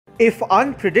If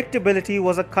unpredictability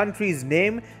was a country's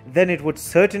name, then it would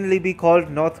certainly be called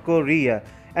North Korea.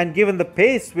 And given the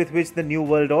pace with which the New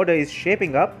World Order is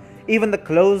shaping up, even the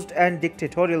closed and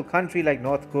dictatorial country like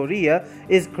North Korea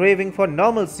is craving for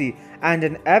normalcy and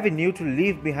an avenue to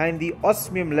leave behind the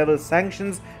osmium-level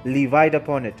sanctions levied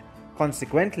upon it.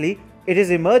 Consequently, it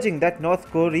is emerging that North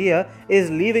Korea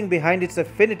is leaving behind its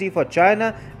affinity for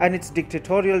China and its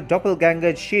dictatorial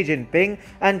doppelganger Xi Jinping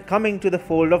and coming to the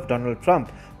fold of Donald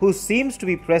Trump, who seems to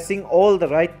be pressing all the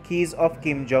right keys of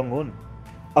Kim Jong-un.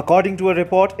 According to a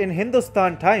report in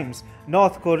Hindustan Times,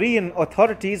 North Korean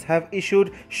authorities have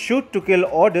issued shoot-to-kill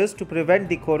orders to prevent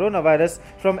the coronavirus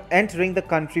from entering the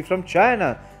country from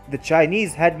China. The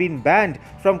Chinese had been banned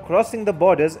from crossing the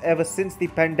borders ever since the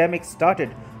pandemic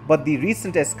started, but the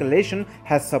recent escalation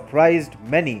has surprised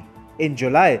many. In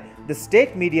July, the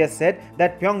state media said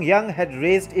that Pyongyang had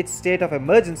raised its state of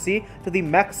emergency to the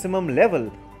maximum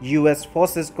level. US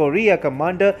Forces Korea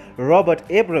Commander Robert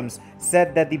Abrams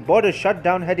said that the border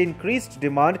shutdown had increased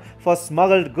demand for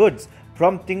smuggled goods,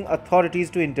 prompting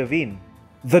authorities to intervene.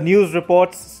 The news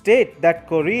reports state that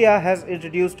Korea has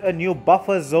introduced a new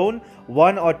buffer zone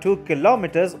 1 or 2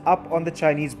 kilometers up on the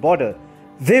Chinese border.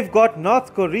 They've got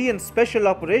North Korean Special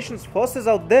Operations Forces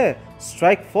out there,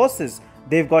 strike forces.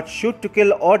 They've got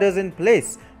shoot-to-kill orders in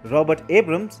place, Robert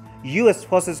Abrams, US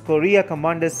Forces Korea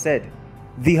Commander said.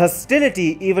 The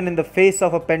hostility, even in the face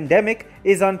of a pandemic,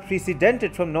 is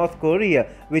unprecedented from North Korea,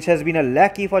 which has been a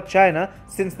lackey for China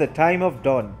since the time of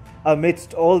dawn.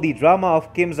 Amidst all the drama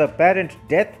of Kim's apparent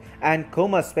death and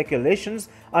coma speculations,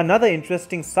 another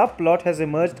interesting subplot has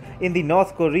emerged in the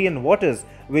North Korean waters,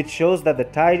 which shows that the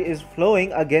tide is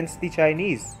flowing against the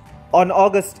Chinese. On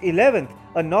August 11th,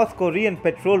 a North Korean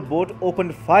patrol boat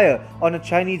opened fire on a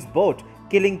Chinese boat,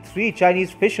 killing 3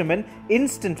 Chinese fishermen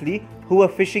instantly who were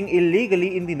fishing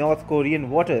illegally in the North Korean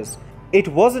waters. It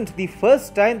wasn't the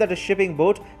first time that a shipping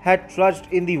boat had trudged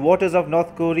in the waters of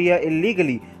North Korea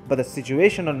illegally, but the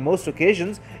situation on most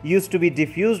occasions used to be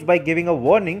diffused by giving a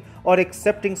warning or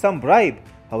accepting some bribe.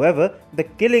 However, the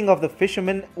killing of the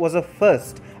fishermen was a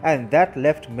first, and that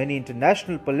left many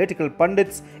international political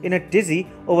pundits in a tizzy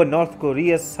over North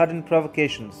Korea's sudden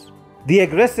provocations. The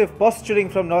aggressive posturing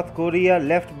from North Korea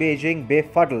left Beijing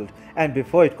befuddled, and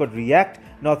before it could react,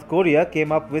 North Korea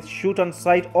came up with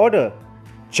shoot-on-sight order.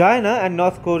 China and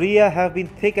North Korea have been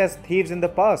thick as thieves in the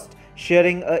past,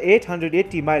 sharing a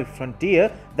 880-mile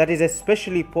frontier that is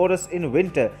especially porous in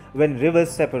winter when rivers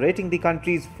separating the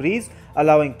countries freeze,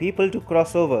 allowing people to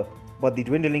cross over. But the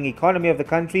dwindling economy of the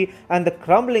country and the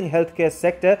crumbling healthcare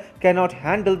sector cannot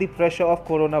handle the pressure of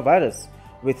coronavirus.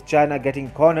 With China getting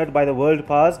cornered by the world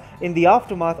powers in the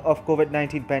aftermath of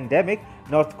COVID-19 pandemic,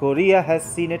 North Korea has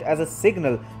seen it as a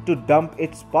signal to dump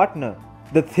its partner.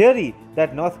 The theory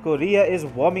that North Korea is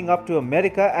warming up to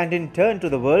America and in turn to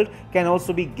the world can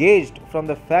also be gauged from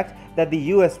the fact that the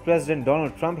US President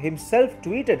Donald Trump himself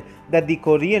tweeted that the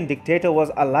Korean dictator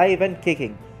was alive and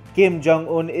kicking. Kim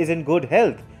Jong-un is in good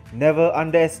health. Never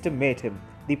underestimate him,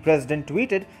 the president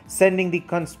tweeted, sending the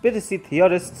conspiracy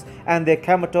theorists and their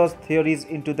comatose theories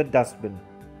into the dustbin.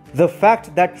 The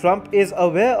fact that Trump is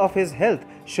aware of his health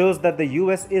shows that the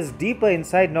US is deeper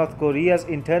inside North Korea's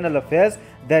internal affairs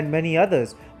than many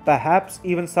others, perhaps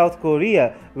even South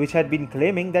Korea, which had been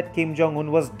claiming that Kim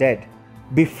Jong-un was dead.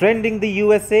 Befriending the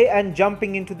USA and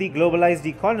jumping into the globalized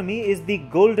economy is the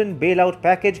golden bailout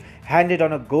package handed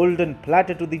on a golden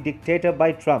platter to the dictator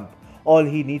by Trump. All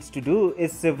he needs to do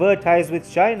is sever ties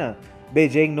with China.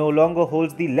 Beijing no longer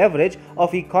holds the leverage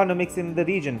of economics in the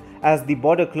region, as the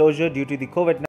border closure due to the COVID-19